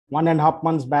1.5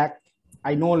 months back,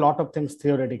 I know a lot of things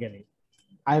theoretically.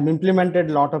 I have implemented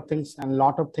a lot of things, and a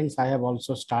lot of things I have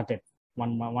also started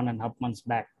 1.5 months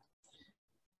back.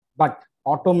 But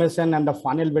automation and the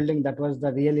funnel building, that was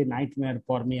the really nightmare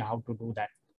for me how to do that.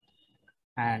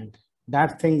 And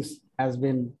that things has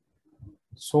been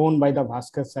shown by the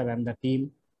Bhaskar sir and the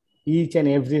team. Each and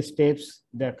every steps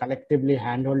they're collectively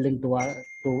handholding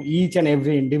to each and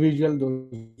every individual those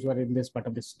who are in this part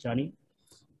of this journey.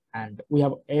 And we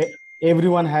have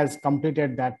everyone has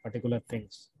completed that particular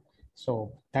things.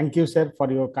 So thank you, sir,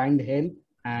 for your kind help,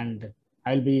 and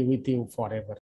I'll be with you forever.